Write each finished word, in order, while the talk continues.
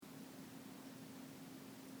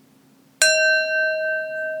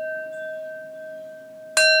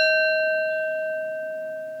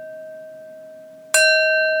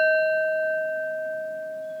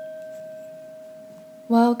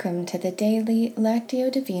Welcome to the daily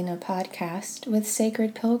Lectio Divina podcast with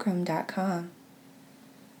sacredpilgrim.com.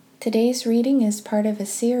 Today's reading is part of a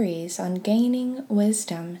series on gaining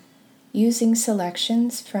wisdom using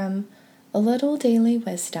selections from A Little Daily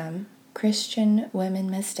Wisdom, Christian Women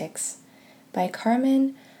Mystics by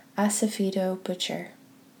Carmen Acevedo Butcher.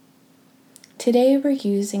 Today we're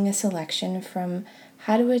using a selection from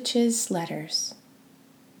Hadwich's Letters.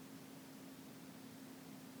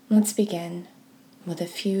 Let's begin with a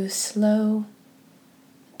few slow,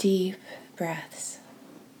 deep breaths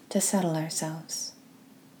to settle ourselves.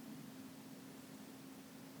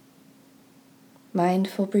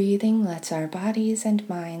 Mindful breathing lets our bodies and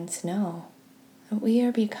minds know that we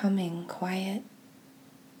are becoming quiet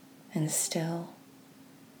and still,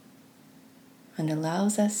 and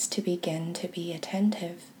allows us to begin to be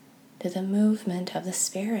attentive to the movement of the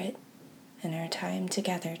Spirit in our time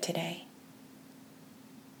together today.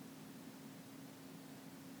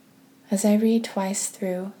 As I read twice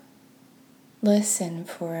through, listen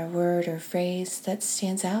for a word or phrase that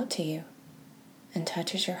stands out to you and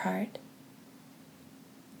touches your heart.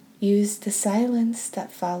 Use the silence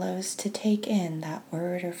that follows to take in that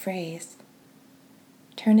word or phrase.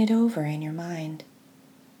 Turn it over in your mind.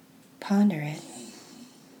 Ponder it.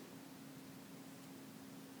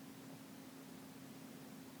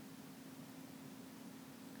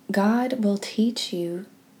 God will teach you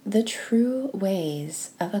the true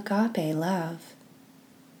ways of agape love.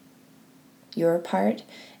 Your part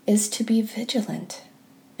is to be vigilant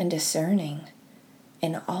and discerning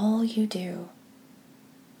in all you do.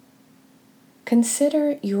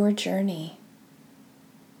 Consider your journey.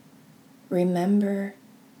 Remember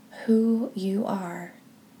who you are.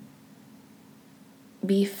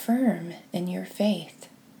 Be firm in your faith.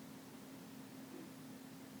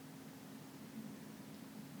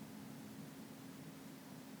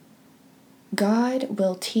 God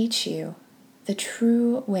will teach you the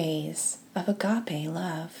true ways of agape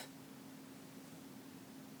love.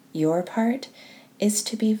 Your part is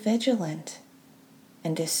to be vigilant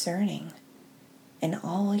and discerning in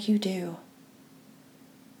all you do.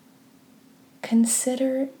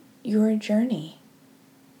 Consider your journey.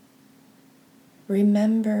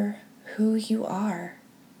 Remember who you are.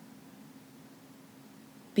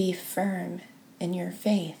 Be firm in your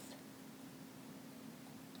faith.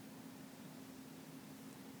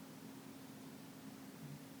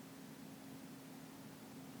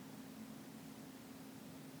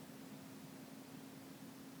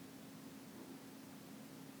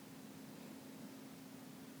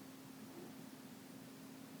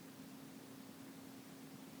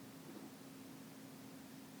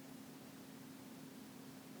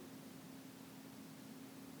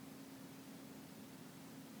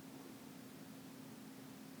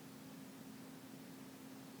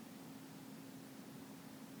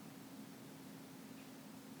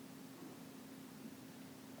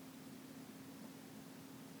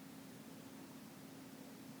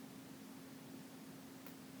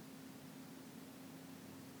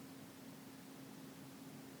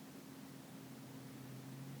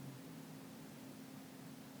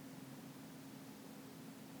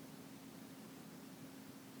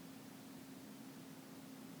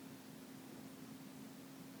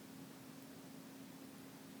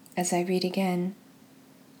 As I read again,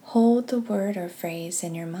 hold the word or phrase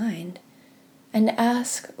in your mind and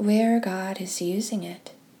ask where God is using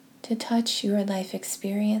it to touch your life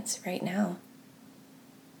experience right now.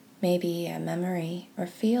 Maybe a memory or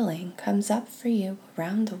feeling comes up for you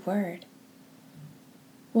around the word.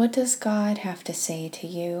 What does God have to say to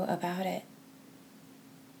you about it?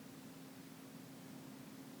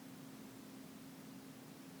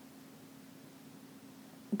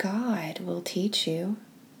 God will teach you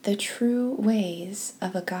the true ways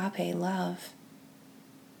of agape love.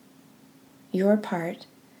 Your part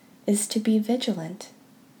is to be vigilant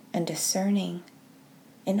and discerning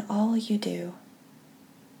in all you do.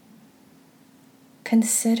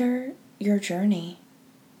 Consider your journey.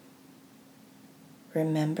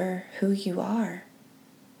 Remember who you are.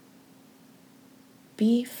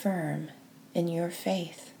 Be firm in your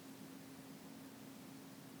faith.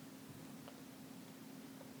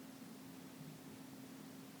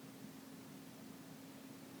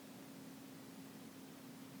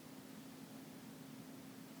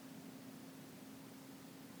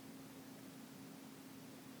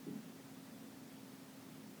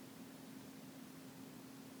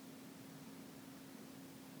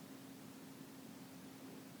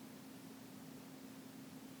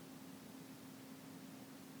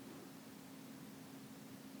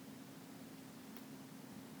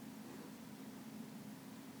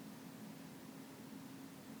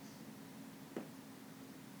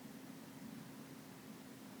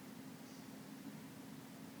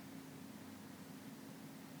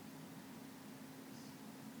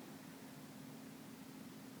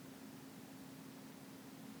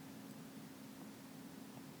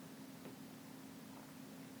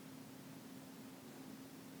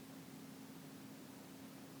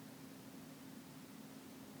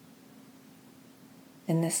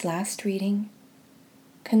 In this last reading,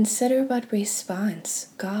 consider what response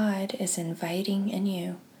God is inviting in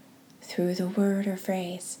you through the word or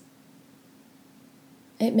phrase.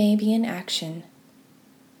 It may be an action,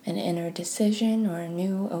 an inner decision or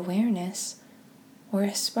new awareness, or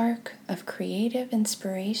a spark of creative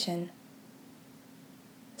inspiration.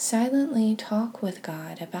 Silently talk with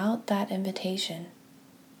God about that invitation.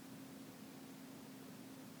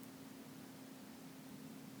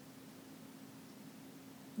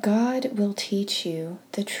 God will teach you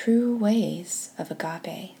the true ways of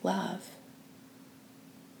agape love.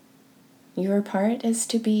 Your part is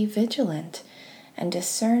to be vigilant and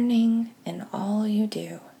discerning in all you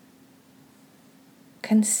do.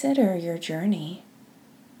 Consider your journey.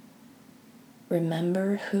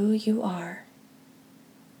 Remember who you are.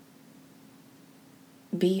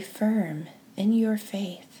 Be firm in your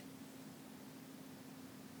faith.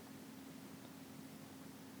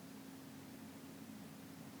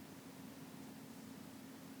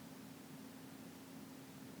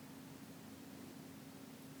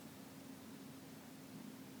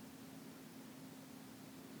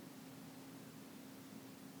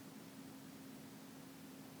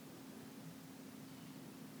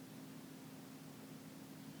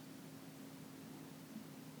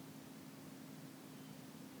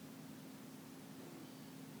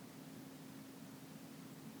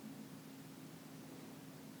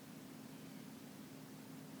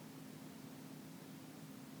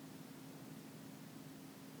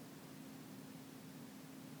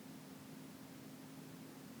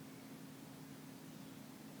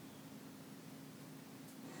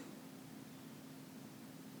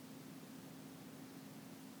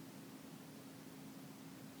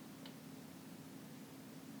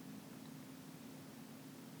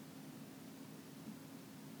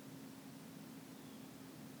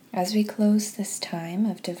 As we close this time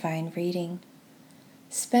of divine reading,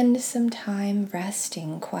 spend some time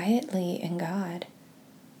resting quietly in God.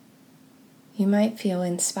 You might feel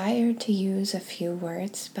inspired to use a few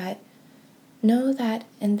words, but know that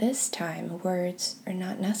in this time, words are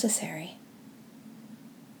not necessary.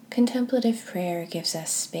 Contemplative prayer gives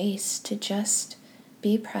us space to just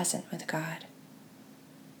be present with God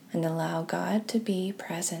and allow God to be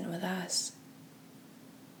present with us.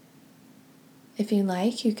 If you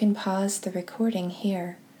like, you can pause the recording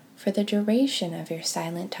here for the duration of your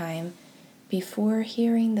silent time before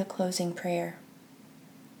hearing the closing prayer.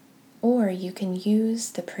 Or you can use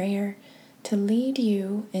the prayer to lead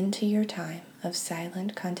you into your time of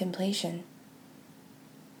silent contemplation.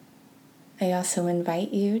 I also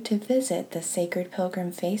invite you to visit the Sacred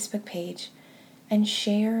Pilgrim Facebook page and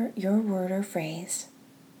share your word or phrase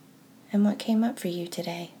and what came up for you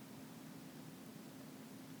today.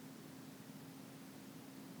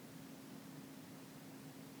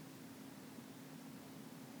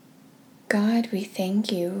 God, we thank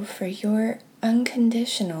you for your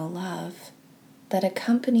unconditional love that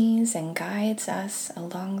accompanies and guides us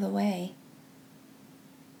along the way.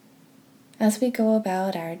 As we go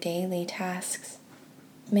about our daily tasks,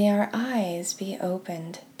 may our eyes be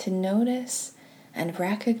opened to notice and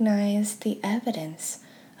recognize the evidence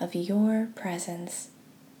of your presence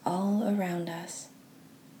all around us.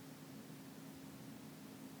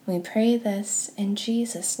 We pray this in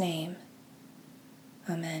Jesus' name.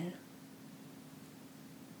 Amen.